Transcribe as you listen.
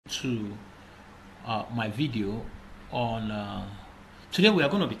to my video on today we are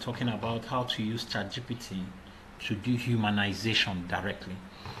going to be talking about how to use ChatGPT to do humanization directly.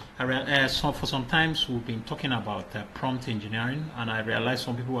 So for some times we've been talking about prompt engineering, and I realize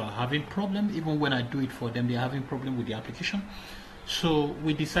some people are having problem. Even when I do it for them, they're having problem with the application. So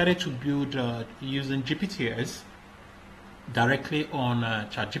we decided to build using GPTs directly on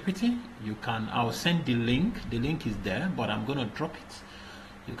ChatGPT. I'll send the link. The link is there, but I'm going to drop it.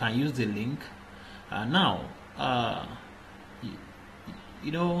 You can use the link. Now,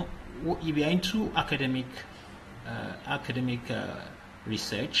 you know, if you're into academic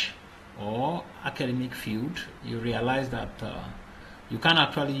research or academic field, you realize that you can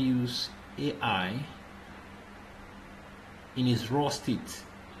actually use AI in its raw state.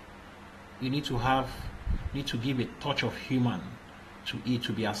 You need to give a touch of human to it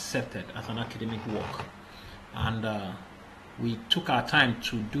to be accepted as an academic work. And we took our time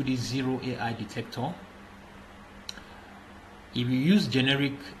to do this Zero AI Detector. If you use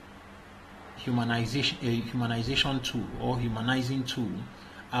generic humanization tool or humanizing tool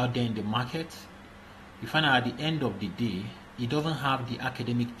out there in the market, you find out at the end of the day, it doesn't have the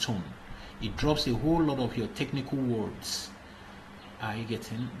academic tone. It drops a whole lot of your technical words. Are you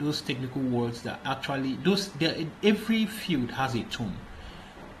getting those technical words that actually every field has a tone?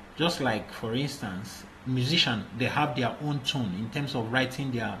 Just like, for instance, musicians, they have their own tone in terms of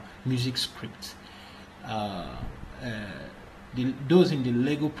writing their music script. Those in the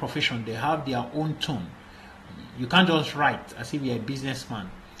legal profession, they have their own tone. You can't just write as if you're a businessman.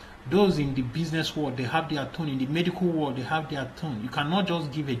 Those in the business world, they have their tone. In the medical world, they have their tone. You cannot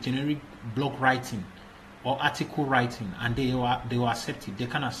just give a generic blog writing or article writing and they will accept it. They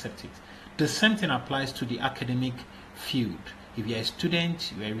can accept it. The same thing applies to the academic field. If you're a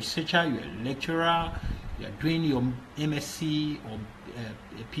student, you're a researcher, you're a lecturer, you're doing your MSc or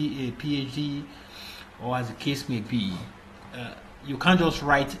a PhD, or as the case may be, you can't just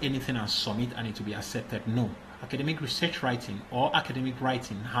write anything and submit and it will be accepted. No. Academic research writing or academic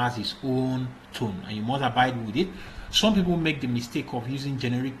writing has its own tone and you must abide with it. Some people make the mistake of using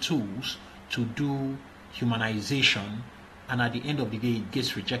generic tools to do humanization, and at the end of the day it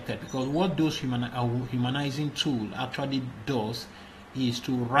gets rejected, because what those humanizing tool actually does is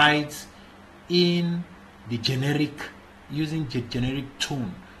to write in the generic, using the generic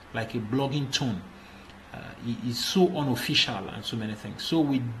tone, like a blogging tone. It is so unofficial and so many things. So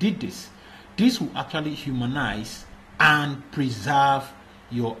we did this. This will actually humanize and preserve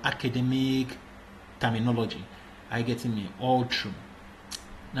your academic terminology. Are you getting me? All true.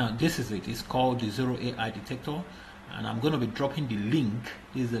 Now this is it. It's called the Zero AI Detector, and I'm going to be dropping the link.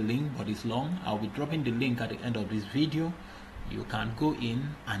 This is the link, but it's long. I'll be dropping the link at the end of this video. You can go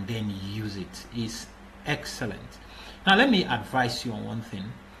in and then use it. It's excellent. Now let me advise you on one thing.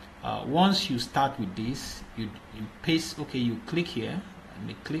 Once you start with this, you paste. Okay, you click here. Let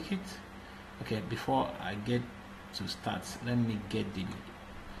me click it. Okay, before I get to start, let me get the.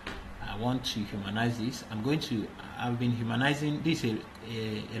 I want to humanize this. I've been humanizing this is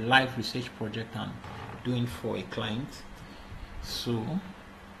a live research project I'm doing for a client. So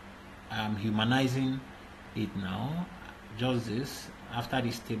I'm humanizing it now. Just this. After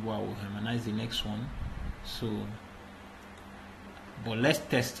this table, I will humanize the next one. So, but let's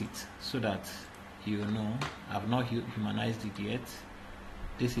test it so that you know I've not humanized it yet.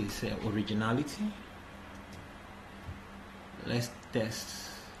 This is Originality. Let's test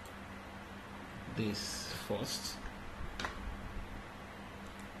this first.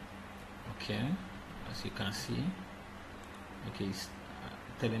 Okay, as you can see, okay, it's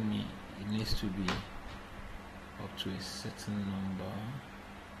telling me it needs to be up to a certain number.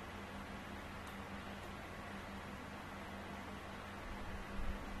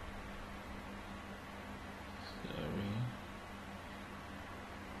 Sorry.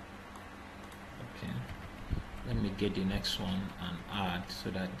 Okay, let me get the next one and add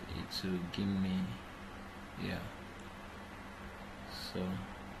so that it will give me, yeah. So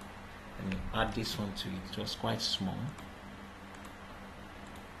let me add this one to it. It was quite small.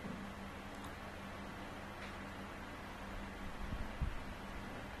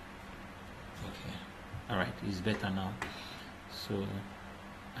 Okay, all right, it's better now. So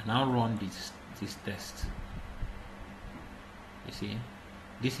I now run this test. You see,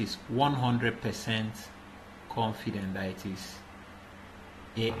 this is 100% confident that it is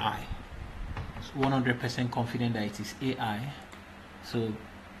AI. It's 100% confident that it is AI. So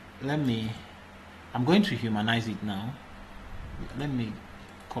I'm going to humanize it now. Let me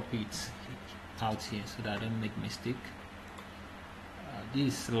copy it out here so that I don't make mistake.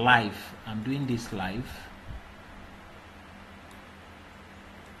 This live, I'm doing this live.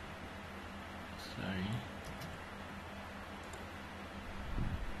 Sorry.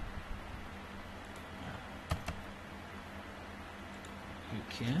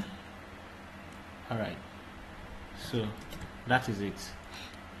 Okay. All right. So that is it.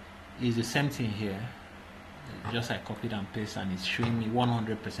 It's the same thing here. Just I copied and paste, and it's showing me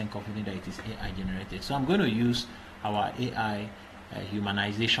 100% confident that it is AI generated. So I'm going to use our AI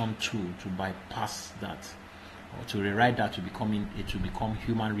humanization tool to bypass that, or to rewrite that to become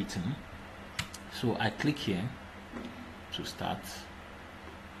human written. So I click here to start.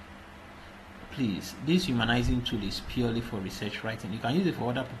 Please, this humanizing tool is purely for research writing. You can use it for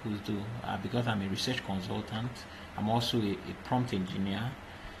other people too. Because I'm a research consultant, I'm also a prompt engineer.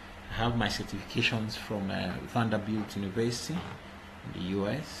 I have my certifications from Vanderbilt University in the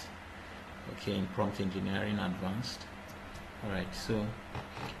US, okay, in prompt engineering advanced. All right, so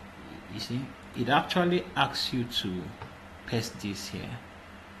you see, it actually asks you to paste this here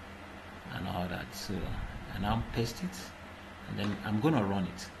and all that. So I now paste it, and then I'm going to run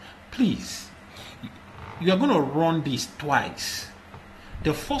it. Please, you are going to run this twice.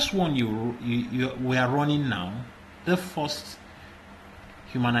 The first one we are running now, the first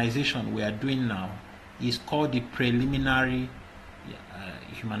humanization we are doing now is called the preliminary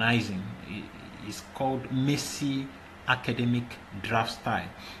humanizing. It's called messy academic draft style.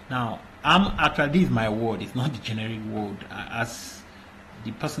 Now, this is my word, it's not the generic word. As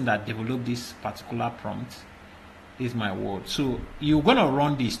the person that developed this particular prompt, is my word. So you're gonna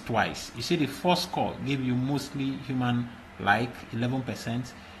run this twice. You see, the first call gave you mostly human, like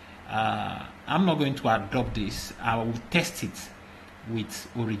 11%. I'm not going to adopt this. I will test it with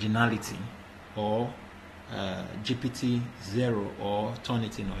Originality or GPT 0 or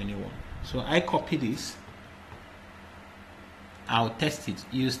Turnitin or anyone. So I copy this. I'll test it.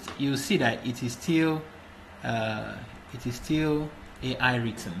 You see that it is still AI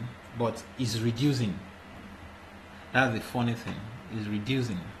written, but it's reducing. That's the funny thing. It's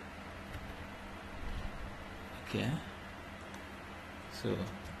reducing. Okay. So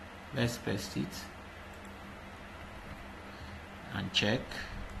let's paste it and check.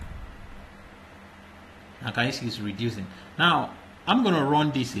 Now can you see it's reducing? Now I'm gonna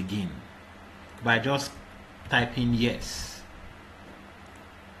run this again by just typing yes.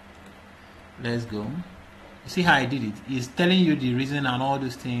 Let's go. You see how I did it? It's telling you the reason and all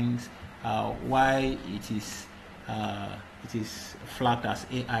those things, why it is flagged as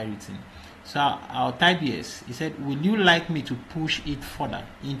AI written. So I'll type yes. He said, will you like me to push it further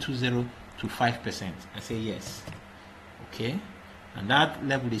into 0 to 5%? I say yes. Okay. And that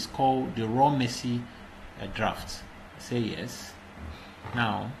level is called the raw messy draft. I say yes.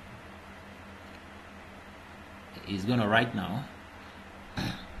 Now, it's going to write now.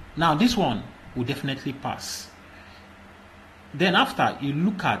 Now, this one will definitely pass. Then after, you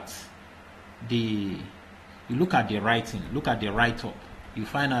look at the writing, look at the write-up, you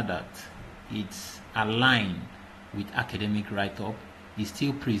find out that it's aligned with academic write-up. It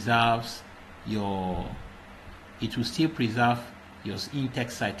still preserves it will still preserve your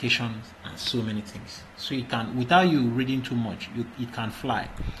in-text citations and so many things. So you can, without you reading too much, it can fly.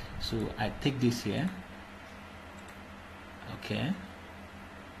 So I take this here. Okay.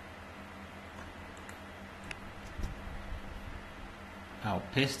 I'll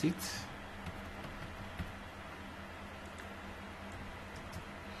paste it.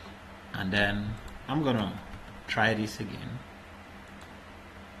 And then I'm gonna try this again.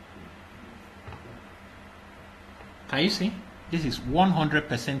 Can you see? This is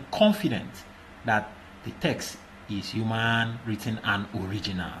 100% confident that the text is human, written, and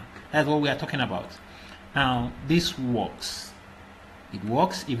original. That's what we are talking about. Now, this works. It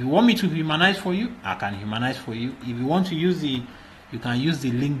works. If you want me to humanize for you, I can humanize for you. If you want to use you can use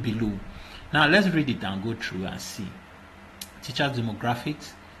the link below. Now, let's read it and go through and see. Teachers'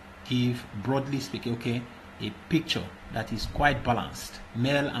 demographics give, broadly speaking, okay, a picture that is quite balanced.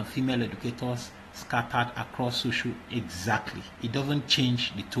 Male and female educators scattered across social, exactly. It doesn't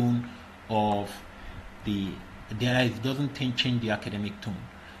change the tone of it doesn't change the academic tone.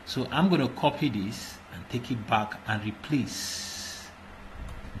 So I'm going to copy this and take it back and replace.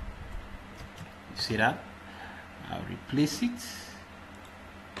 You see that? I'll replace it.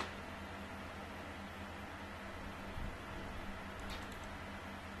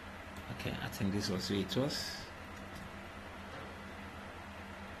 Okay, I think this was where it was.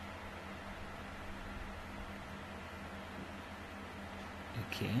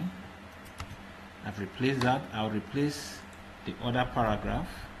 Okay, I've replaced that. I'll replace the other paragraph.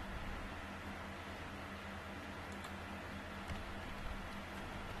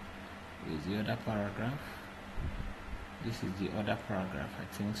 Here's the other paragraph. This is the other paragraph, I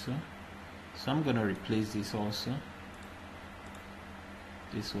think so. So I'm going to replace this also.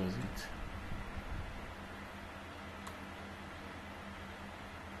 This was it.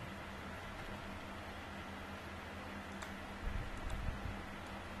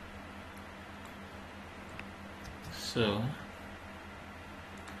 So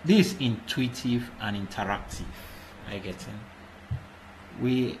this is intuitive and interactive. I get it.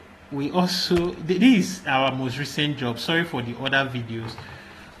 We also, this is our most recent job. Sorry for the other videos.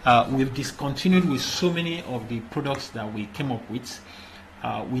 We've discontinued with so many of the products that we came up with.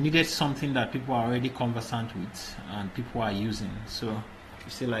 We needed something that people are already conversant with and people are using. So you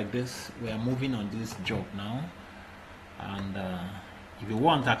see, like this, we are moving on this job now. And if you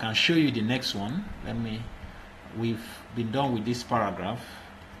want, I can show you the next one. We've been done with this paragraph.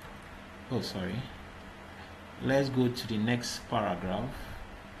 Oh, sorry. Let's go to the next paragraph.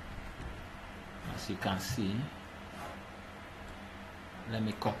 As you can see, let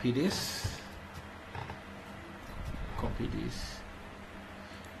me copy this. Copy this.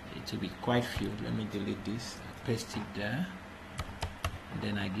 It will be quite few. Let me delete this. Paste it there. And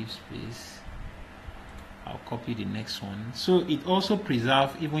then I give space. I'll copy the next one. So it also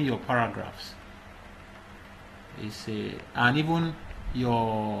preserves even your paragraphs. And even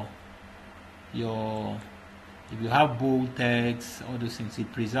your if you have bold text, all those things,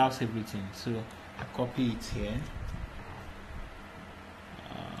 it preserves everything. So I copy it here.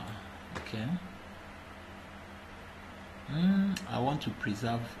 Okay. I want to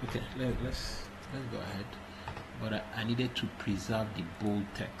preserve. Okay, let's go ahead. But I needed to preserve the bold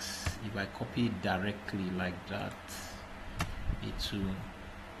text. If I copy it directly like that, it will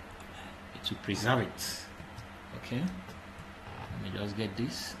preserve it. Okay. Let me just get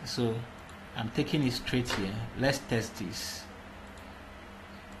this. So I'm taking it straight here. Let's test this.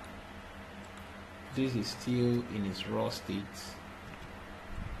 This is still in its raw state.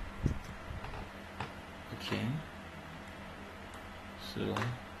 Okay. So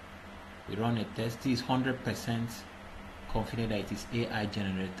we run a test. This is 100% confident that it is AI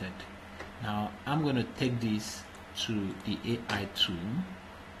generated. Now I'm going to take this to the AI tool.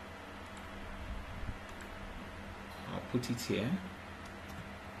 I'll put it here.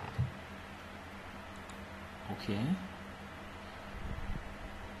 Okay.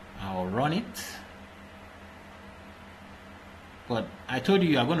 I'll run it. But I told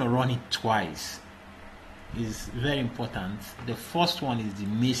you are going to run it twice. It's very important. The first one is the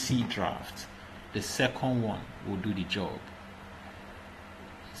messy draft. The second one will do the job.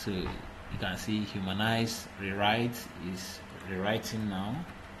 So you can see Humanize rewrite is rewriting now.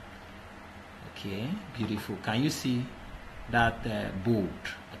 Okay, beautiful. Can you see that bold?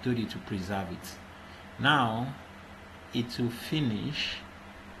 I told you to preserve it. Now it will finish.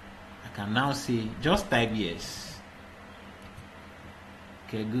 I can now say just type yes.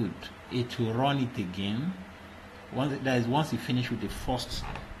 Okay, good. It will run it again. Once you finish with the first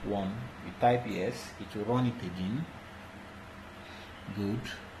one, you type yes, it will run it again. Good.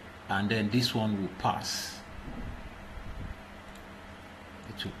 And then this one will pass.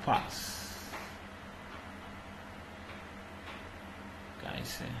 It will pass.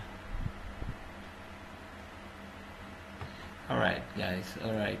 Guys. Alright guys,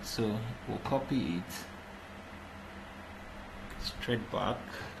 alright, so we'll copy it straight back.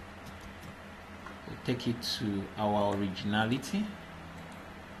 We'll take it to our originality.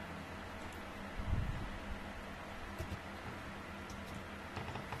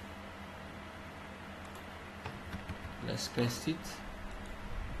 Let's paste it.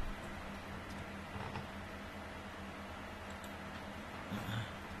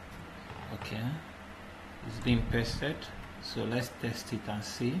 Okay, it's being pasted. So let's test it and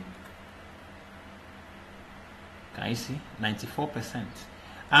see. Can you see? 94%.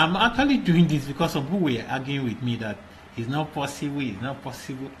 I'm actually doing this because some people were arguing with me that it's not possible, it's not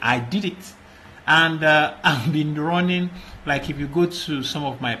possible. I did it. And I've been running, like if you go to some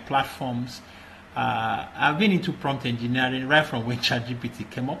of my platforms, I've been into prompt engineering right from when ChatGPT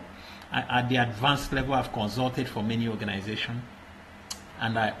came up. At the advanced level, I've consulted for many organizations.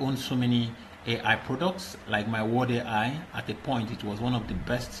 And I own so many AI products, like my Word AI. At a point, it was one of the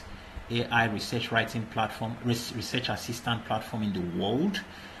best AI research writing platform, research assistant platform in the world.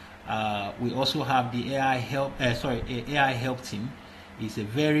 We also have the AI help team. It's a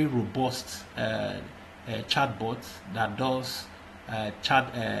very robust chatbot that does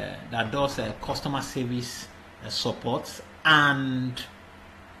customer service support and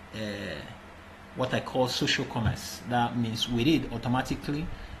what I call social commerce. That means with it automatically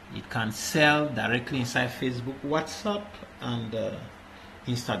it can sell directly inside Facebook, WhatsApp, and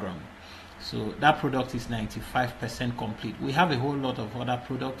Instagram. So that product is 95% complete. We have a whole lot of other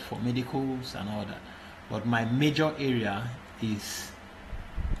products for medicals and all that, but my major area is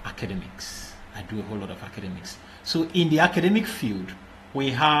academics. I do a whole lot of academics. So in the academic field,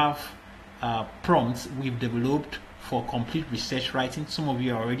 we have prompts we've developed for complete research writing. Some of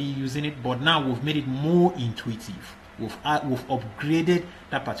you are already using it, but now we've made it more intuitive. We've upgraded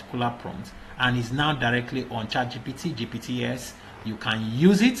that particular prompt, and it's now directly on ChatGPT, GPTs. You can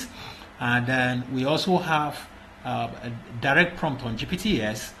use it. And then we also have a direct prompt on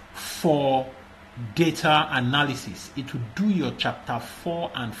GPTs for data analysis. It will do your chapter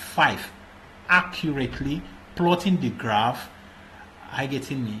 4 and 5 accurately, plotting the graph,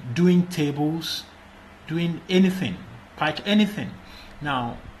 getting me, doing tables, doing anything, patch anything.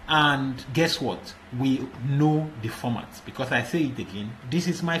 Now, and guess what? We know the format, because I say it again, this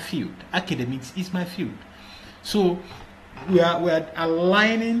is my field. Academics is my field. So we are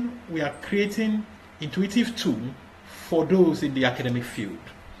aligning, we are creating intuitive tool for those in the academic field.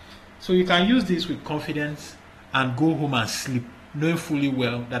 So you can use this with confidence and go home and sleep, knowing fully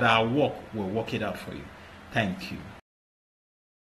well that our work will work it out for you. Thank you.